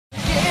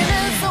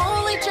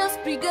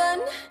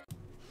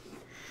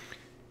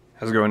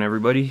How's it going,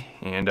 everybody?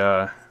 And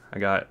I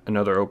got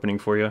another opening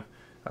for you.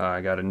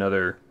 I got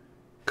another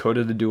Code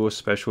of the Duelist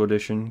Special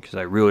Edition because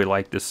I really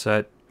like this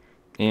set.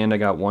 And I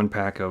got one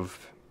pack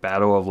of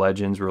Battle of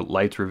Legends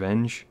Light's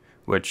Revenge,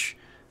 which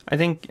I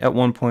think at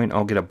one point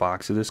I'll get a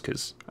box of this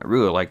because I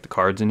really like the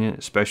cards in it,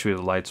 especially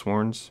the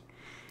Lightsworns.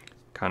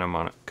 Kind of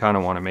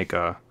want to make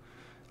a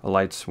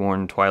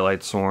Lightsworn,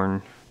 Twilight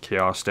Sworn,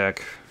 Chaos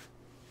deck.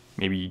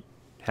 Maybe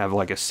have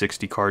like a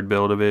 60 card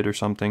build of it or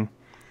something.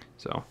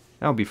 So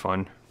that'll be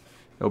fun.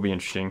 It'll be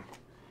interesting.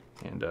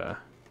 And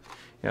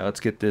yeah, let's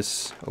get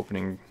this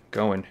opening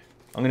going.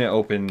 I'm gonna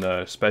open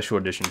the special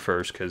edition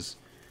first because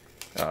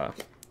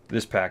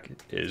this pack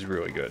is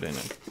really good in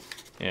it,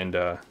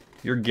 and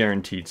you're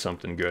guaranteed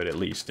something good at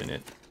least in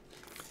it,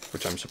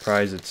 which I'm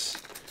surprised it's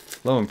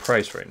low in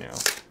price right now,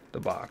 the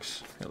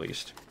box at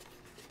least.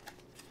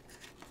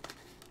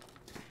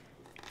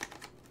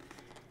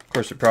 Of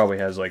course, it probably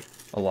has like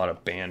a lot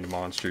of banned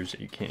monsters that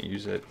you can't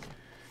use at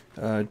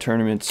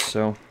tournaments,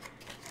 so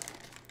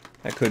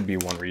that could be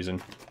one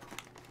reason.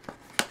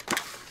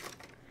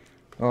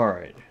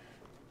 Alright.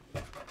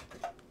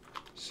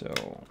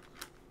 So,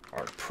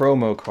 our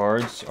promo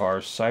cards are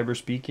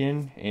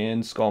Cyberspeakin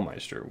and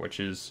Skullmeister,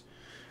 which is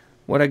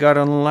what I got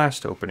on the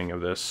last opening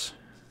of this.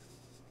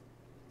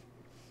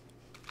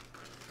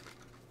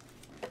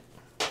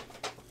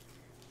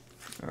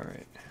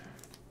 Alright.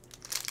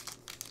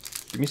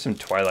 Give me some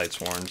Twilight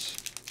Sworns,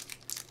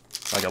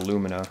 like a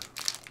Lumina.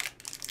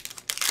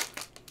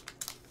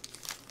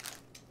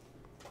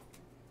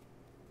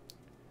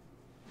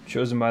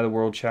 Chosen by the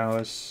World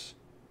Chalice,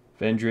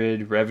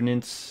 Vendred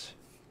Revenants,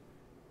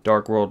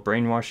 Dark World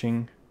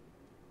Brainwashing,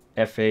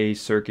 FA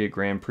Circuit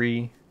Grand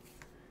Prix,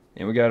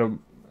 and we got a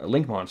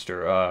Link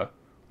Monster,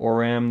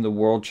 Oram the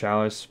World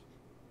Chalice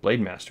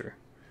Blade Master,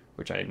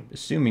 which I'm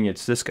assuming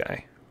it's this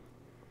guy.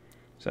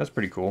 So that's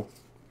pretty cool.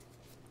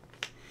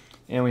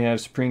 And we have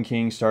Supreme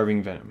King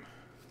Starving Venom,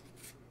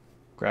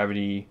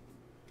 Gravity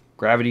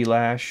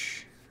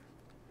Lash,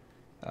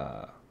 FA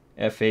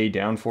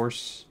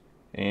Downforce,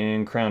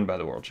 and Crowned by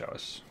the World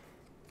Chalice.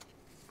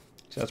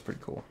 So that's pretty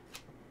cool.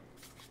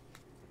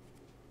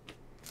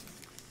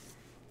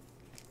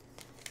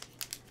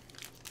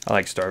 I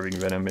like Starving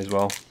Venom as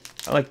well.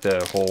 I like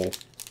the whole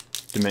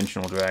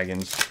Dimensional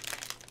Dragons.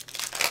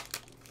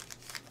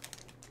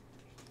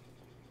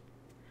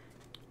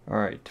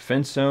 Alright,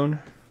 Defense Zone,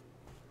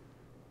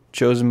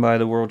 Chosen by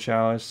the World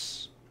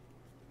Chalice,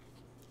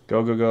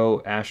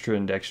 Go, Astra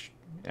and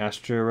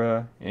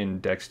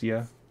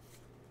Dextia.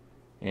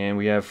 And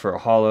we have for a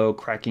holo,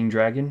 Cracking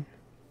Dragon.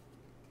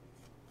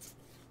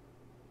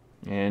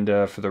 And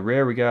for the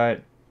rare, we got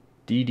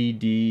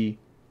DDD,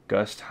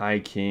 Gust High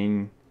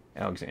King,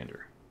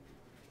 Alexander.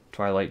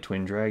 Twilight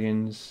Twin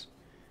Dragons,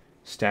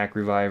 Stack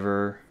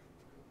Reviver,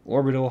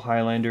 Orbital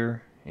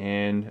Highlander,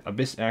 and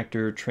Abyss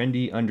Actor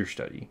Trendy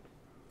Understudy.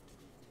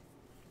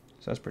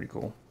 So that's pretty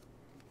cool.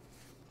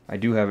 I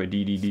do have a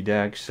DDD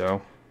deck,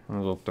 so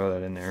I'll throw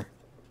that in there.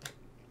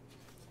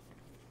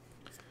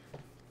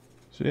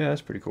 So yeah,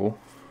 that's pretty cool.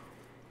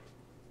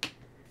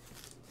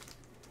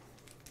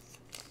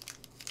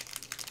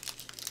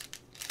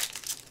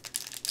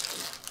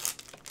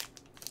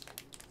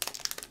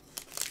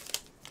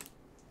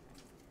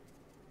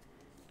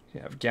 We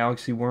have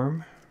Galaxy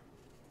Worm,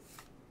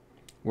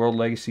 World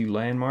Legacy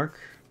Landmark,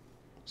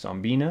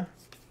 Zombina,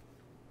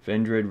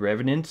 Vendred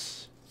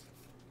Revenants,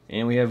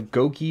 and we have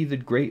Goki the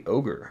Great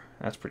Ogre.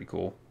 That's pretty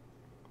cool.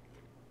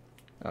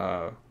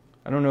 I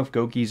don't know if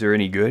Gokis are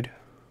any good,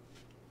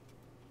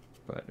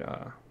 but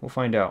we'll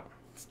find out.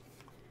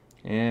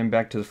 And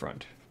back to the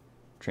front.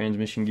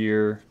 Transmission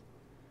Gear,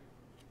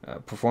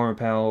 Performer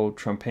Pal,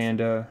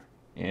 Trumpanda,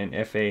 and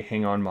FA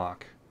Hang On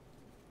Mock.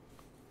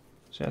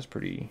 So that's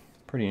pretty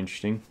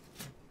interesting.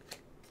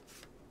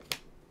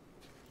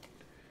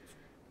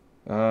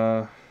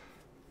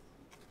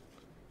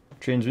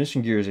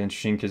 Transmission Gear is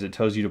interesting because it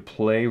tells you to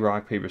play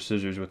rock, paper,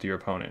 scissors with your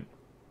opponent.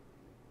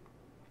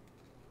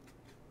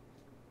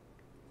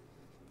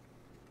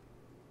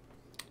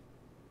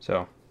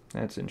 So,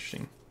 that's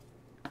interesting.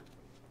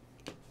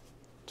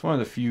 It's one of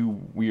the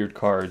few weird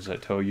cards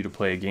that tell you to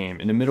play a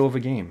game in the middle of a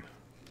game.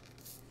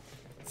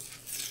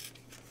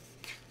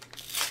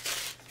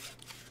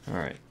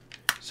 Alright,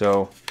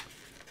 so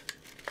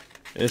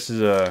this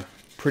is a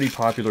pretty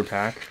popular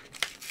pack,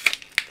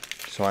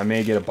 so I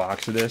may get a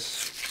box of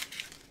this.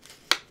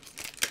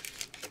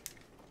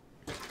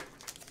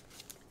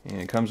 And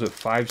it comes with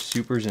 5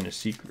 supers and a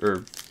secret,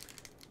 or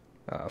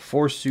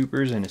 4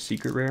 supers and a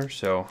secret rare.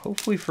 So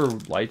hopefully for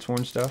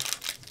Lightsworn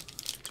stuff,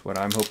 that's what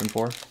I'm hoping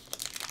for.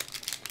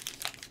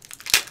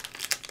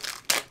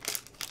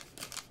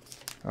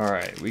 All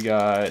right, we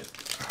got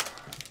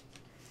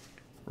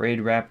Raid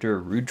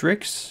Raptor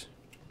Rudrix,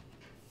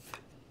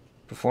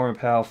 Performer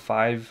Pal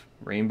 5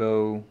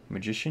 Rainbow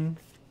Magician,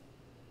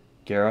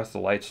 Gareth the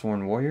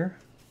Lightsworn Warrior,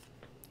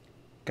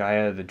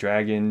 Gaia the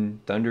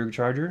Dragon Thunder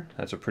Charger.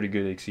 That's a pretty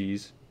good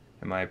Xyz,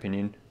 in my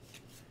opinion.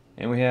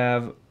 And we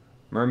have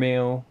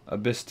Mermail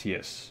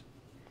Abystius.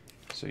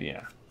 So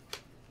yeah.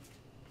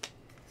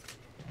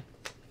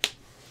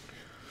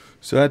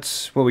 So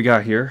that's what we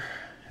got here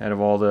out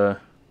of all the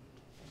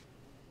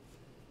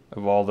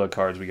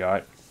cards we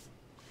got.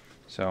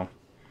 So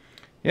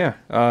yeah,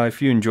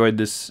 if you enjoyed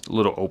this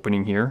little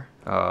opening here,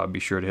 be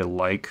sure to hit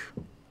like.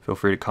 Feel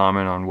free to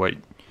comment on what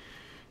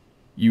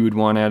you would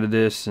want out of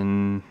this,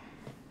 and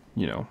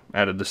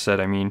out of the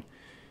set, I mean.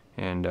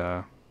 And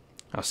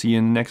I'll see you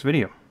in the next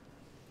video.